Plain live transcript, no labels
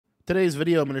Today's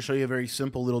video, I'm going to show you a very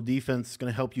simple little defense. It's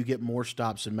going to help you get more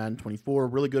stops in Madden 24.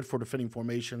 Really good for defending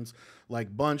formations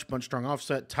like bunch strong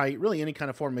offset, tight, really any kind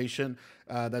of formation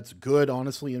that's good,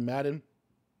 honestly, in Madden.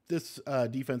 This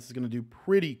defense is going to do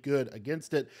pretty good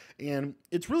against it, and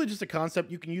it's really just a concept.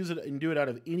 You can use it and do it out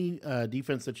of any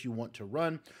defense that you want to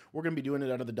run. We're going to be doing it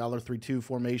out of the $3-2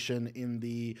 formation in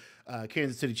the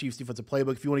Kansas City Chiefs defensive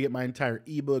playbook. If you want to get my entire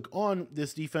ebook on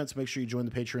this defense, make sure you join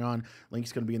the Patreon.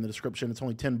 Link's going to be in the description. It's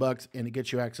only $10, and it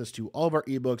gets you access to all of our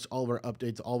ebooks, all of our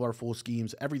updates, all of our full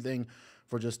schemes, everything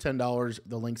for just $10.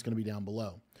 The link's going to be down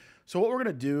below. So what we're going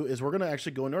to do is we're going to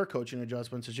actually go into our coaching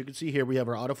adjustments. As you can see here, we have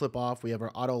our auto flip off, we have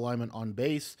our auto alignment on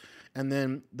base, and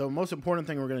then the most important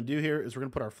thing we're going to do here is we're going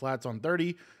to put our flats on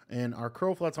 30 and our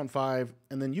curl flats on 5,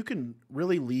 and then you can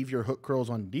really leave your hook curls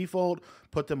on default,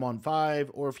 put them on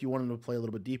 5, or if you want them to play a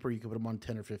little bit deeper, you can put them on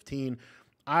 10 or 15.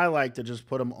 I like to just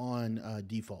put them on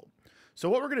default. So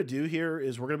what we're going to do here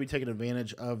is we're going to be taking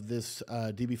advantage of this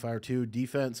DB Fire 2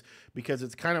 defense because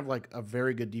it's kind of like a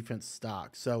very good defense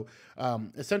stock. So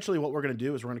essentially what we're going to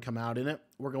do is we're going to come out in it.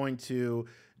 We're going to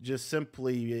just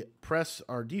simply press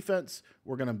our defense.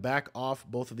 We're going to back off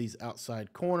both of these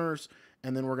outside corners,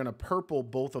 and then we're going to purple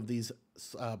both of these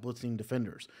blitzing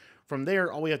defenders. From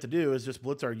there, all we have to do is just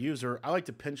blitz our user. I like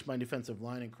to pinch my defensive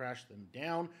line and crash them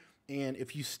down. And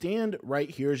if you stand right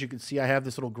here, as you can see, I have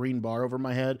this little green bar over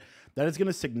my head. That is going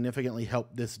to significantly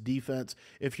help this defense.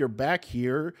 If you're back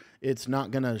here, it's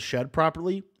not going to shed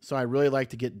properly. So I really like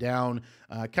to get down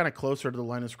kind of closer to the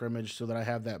line of scrimmage so that I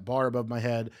have that bar above my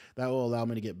head. That will allow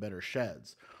me to get better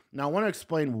sheds. Now, I want to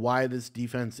explain why this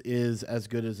defense is as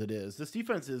good as it is. This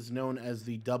defense is known as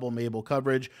the double Mabel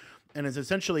coverage, and it's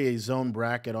essentially a zone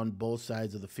bracket on both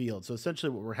sides of the field. So essentially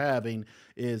what we're having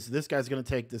is this guy's going to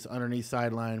take this underneath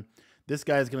sideline. This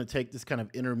guy's going to take this kind of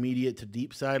intermediate to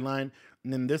deep sideline,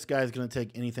 and then this guy's going to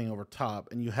take anything over top,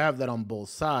 and you have that on both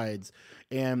sides.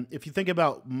 And if you think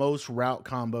about most route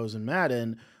combos in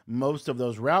Madden, most of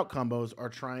those route combos are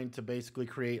trying to basically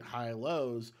create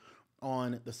high-lows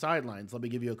on the sidelines. Let me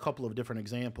give you a couple of different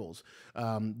examples.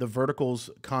 The verticals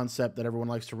concept that everyone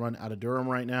likes to run out of Durham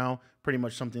right now, pretty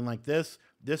much something like this.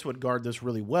 This would guard this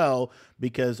really well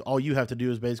because all you have to do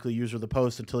is basically user the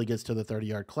post until he gets to the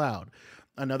 30-yard cloud.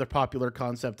 Another popular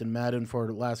concept in Madden for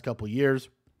the last couple of years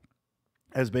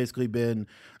has basically been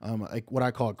like what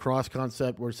I call a cross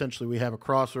concept, where essentially we have a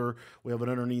crosser, we have an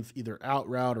underneath either out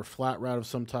route or flat route of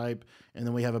some type, and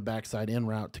then we have a backside in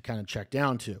route to kind of check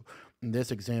down to. In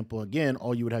this example, again,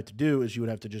 all you would have to do is you would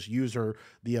have to just user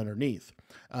the underneath.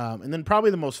 And then probably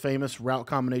the most famous route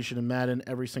combination in Madden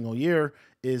every single year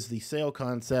is the sail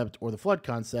concept or the flood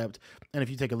concept. And if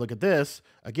you take a look at this,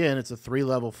 again, it's a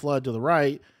 3-level flood to the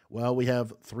right. Well, we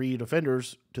have 3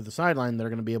 defenders to the sideline that are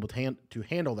going to be able to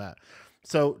handle that.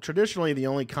 So traditionally, the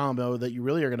only combo that you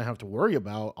really are going to have to worry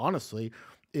about, honestly,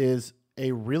 is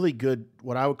a really good,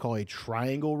 what I would call a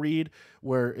triangle read,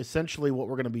 where essentially what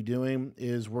we're going to be doing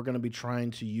is we're going to be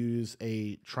trying to use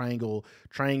a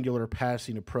triangular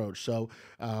passing approach. So,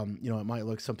 you know, it might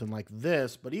look something like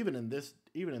this, but even in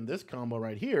this combo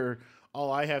right here,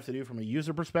 all I have to do from a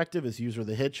user perspective is user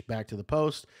the hitch back to the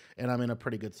post, and I'm in a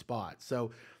pretty good spot.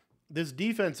 So this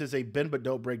defense is a bend but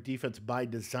don't break defense by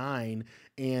design,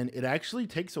 and it actually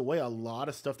takes away a lot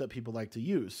of stuff that people like to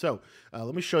use. So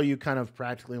let me show you kind of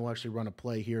practically, and we'll actually run a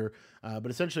play here. But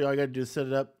essentially all you got to do is set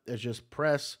it up as just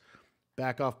press,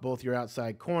 back off both your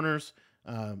outside corners,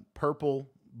 purple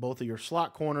both of your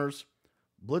slot corners,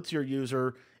 blitz your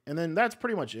user, and then that's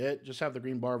pretty much it. Just have the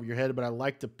green bar over your head, but I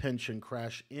like to pinch and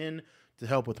crash in to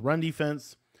help with run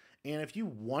defense. And if you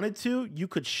wanted to, you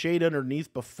could shade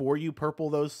underneath before you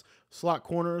purple those slot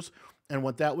corners. And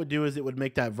what that would do is it would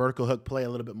make that vertical hook play a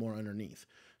little bit more underneath.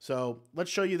 So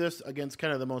let's show you this against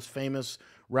kind of the most famous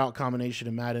route combination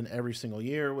in Madden every single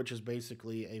year, which is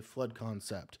basically a flood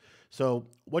concept. So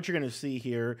what you're going to see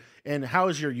here, and how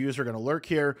is your user going to lurk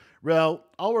here? Well,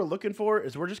 all we're looking for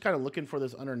is we're just kind of looking for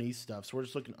this underneath stuff. So we're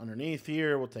just looking underneath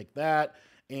here. We'll take that.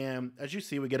 And as you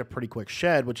see, we get a pretty quick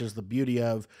shed, which is the beauty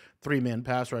of 3-man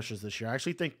pass rushes this year. I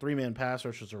actually think 3-man pass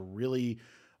rushes are really,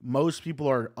 most people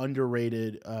are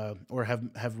underrated or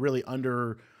have really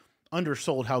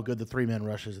undersold how good the 3-man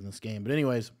rush is in this game. But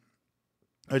anyways,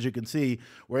 as you can see,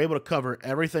 we're able to cover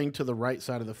everything to the right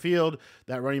side of the field.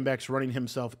 That running back's running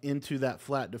himself into that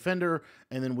flat defender,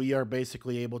 and then we are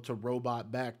basically able to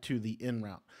robot back to the in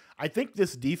route. I think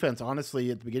this defense,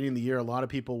 honestly, at the beginning of the year, a lot of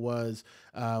people was,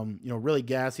 really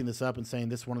gassing this up and saying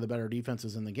this is one of the better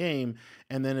defenses in the game.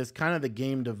 And then as kind of the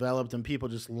game developed and people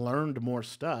just learned more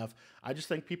stuff, I just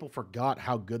think people forgot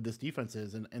how good this defense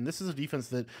is. And this is a defense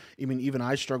that, even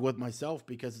I struggle with myself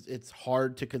because it's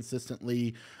hard to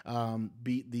consistently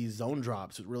beat these zone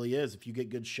drops. It really is. If you get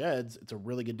good sheds, it's a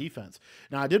really good defense.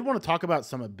 Now, I did want to talk about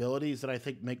some abilities that I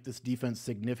think make this defense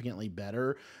significantly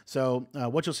better. So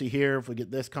what you'll see here, if we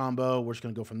get this combo, we're just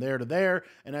going to go from there to there.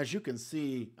 And as you can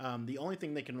see, the only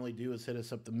thing they can really do is hit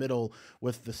us up the middle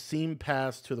with the seam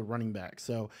pass to the running back.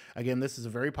 So again, this is a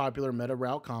very popular meta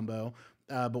route combo.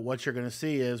 But what you're going to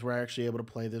see is we're actually able to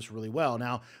play this really well.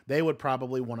 Now, they would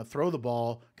probably want to throw the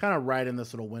ball kind of right in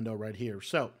this little window right here.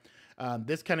 So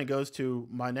this kind of goes to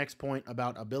my next point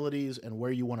about abilities and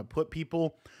where you want to put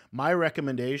people. My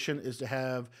recommendation is to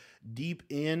have deep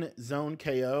in zone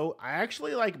KO. I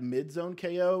actually like mid zone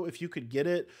KO if you could get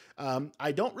it.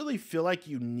 I don't really feel like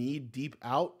you need deep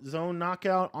out zone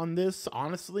knockout on this,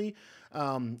 honestly.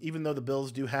 Even though the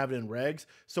Bills do have it in regs.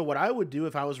 So what I would do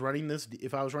if I was running this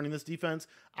defense,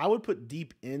 I would put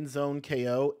deep in zone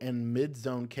KO and mid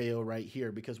zone KO right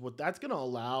here, because what that's going to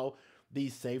allow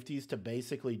these safeties to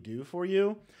basically do for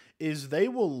you is they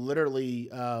will literally,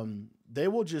 they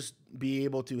will just be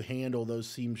able to handle those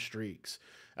seam streaks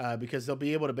because they'll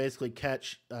be able to basically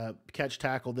catch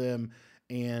tackle them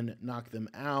and knock them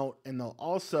out. And they'll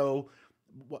also,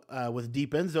 with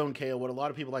deep end zone KO, what a lot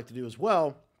of people like to do as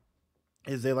well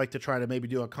is they like to try to maybe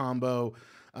do a combo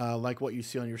like what you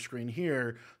see on your screen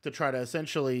here to try to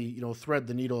essentially, thread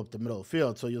the needle up the middle of the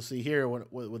field. So you'll see here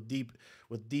with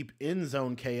deep in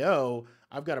zone KO,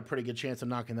 I've got a pretty good chance of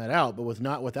knocking that out. But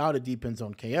without a deep in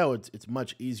zone KO, it's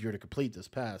much easier to complete this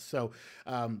pass. So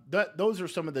those are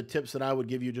some of the tips that I would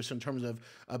give you just in terms of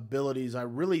abilities. I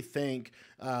really think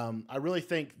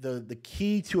the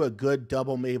key to a good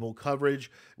double Mabel coverage,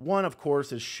 one, of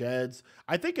course, is sheds.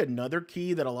 I think another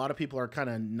key that a lot of people are kind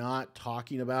of not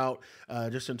talking about,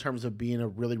 just in terms of being a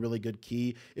really, really good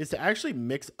key, is to actually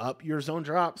mix up your zone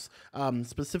drops,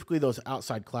 specifically those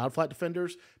outside cloud flat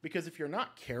defenders, because if you're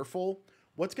not careful,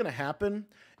 what's going to happen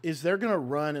is they're going to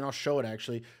run, and I'll show it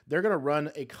actually, they're going to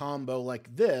run a combo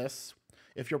like this.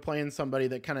 If you're playing somebody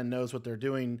that kind of knows what they're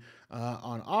doing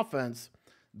on offense,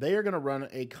 they are going to run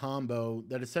a combo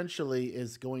that essentially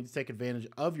is going to take advantage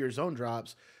of your zone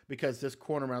drops because this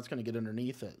corner route's going to get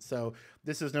underneath it. So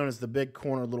this is known as the big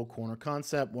corner, little corner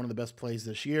concept, one of the best plays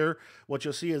this year. What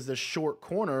you'll see is this short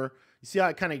corner. You see how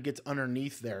it kind of gets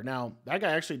underneath there. Now, that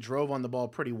guy actually drove on the ball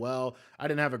pretty well. I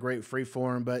didn't have a great free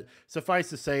for him, but suffice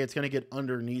to say, it's going to get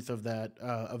underneath of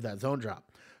that zone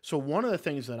drop. So one of the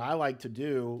things that I like to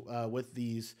do with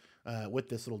this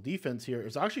little defense here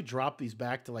is actually drop these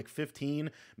back to like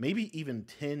 15, maybe even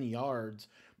 10 yards.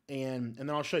 And then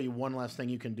I'll show you one last thing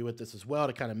you can do with this as well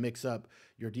to kind of mix up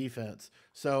your defense.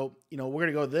 So, we're going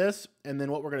to go this, and then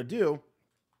what we're going to do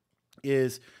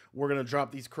is we're going to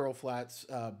drop these curl flats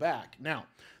back. Now,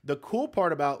 the cool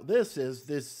part about this is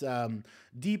this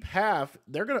deep half,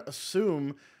 they're going to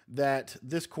assume that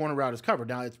this corner route is covered.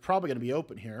 Now, it's probably going to be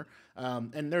open here,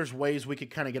 and there's ways we could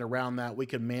kind of get around that. We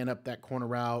could man up that corner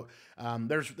route.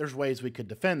 There's ways we could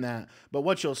defend that. But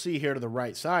what you'll see here to the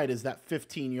right side is that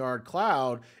 15-yard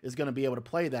cloud is going to be able to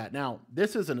play that. Now,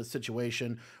 this isn't a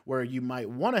situation where you might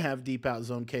want to have deep out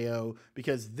zone KO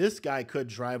because this guy could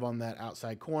drive on that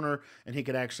outside corner, and he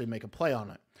could actually make a play on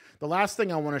it. The last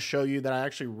thing I want to show you that I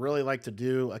actually really like to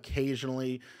do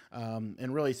occasionally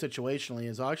and really situationally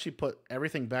is I'll actually put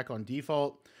everything back on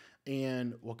default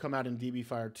and we'll come out in DB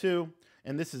Fire 2.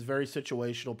 And this is very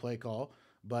situational play call,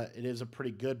 but it is a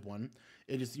pretty good one.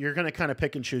 You're going to kind of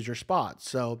pick and choose your spots.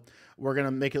 So we're going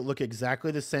to make it look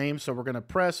exactly the same. So we're going to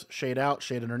press, shade out,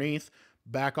 shade underneath,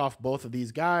 back off both of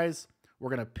these guys. We're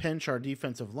going to pinch our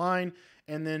defensive line,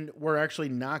 and then we're actually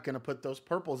not going to put those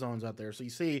purple zones out there. So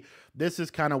you see, this is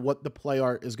kind of what the play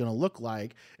art is going to look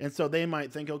like. And so they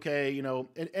might think, okay,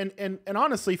 and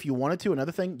honestly, if you wanted to,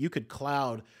 another thing, you could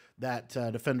cloud that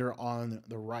defender on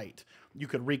the right. You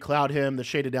could recloud him. The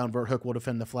shaded down vert hook will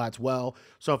defend the flats well.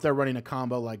 So if they're running a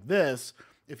combo like this,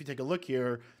 if you take a look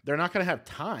here, they're not going to have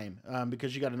time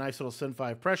because you got a nice little Sin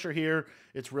 5 pressure here.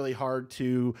 It's really hard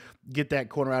to get that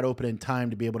corner out open in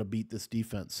time to be able to beat this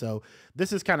defense. So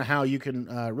this is kind of how you can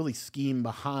really scheme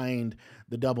behind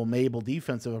the double Mabel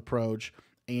defensive approach.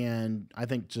 And I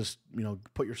think just,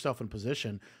 put yourself in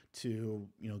position to,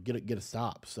 get a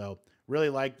stop. So really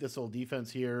like this little defense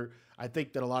here. I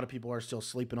think that a lot of people are still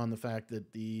sleeping on the fact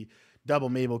that the double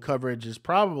Mabel coverage is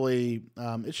probably,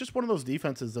 it's just one of those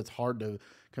defenses that's hard to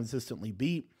consistently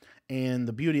beat. And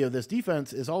the beauty of this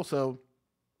defense is also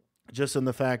just in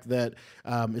the fact that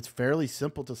it's fairly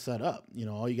simple to set up. You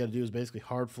know, all you got to do is basically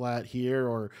hard flat here,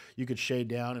 or you could shade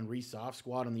down and re-soft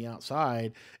squat on the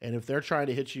outside. And if they're trying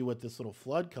to hit you with this little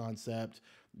flood concept,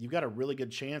 you've got a really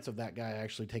good chance of that guy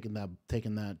actually taking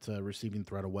that receiving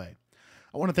threat away.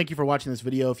 I want to thank you for watching this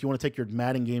video. If you want to take your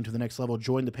Madden game to the next level,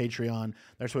 join the Patreon.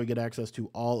 That's where you get access to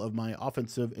all of my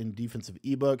offensive and defensive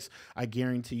ebooks. I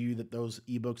guarantee you that those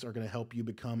ebooks are going to help you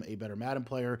become a better Madden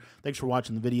player. Thanks for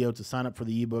watching the video. To sign up for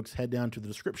the ebooks, head down to the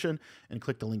description and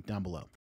click the link down below.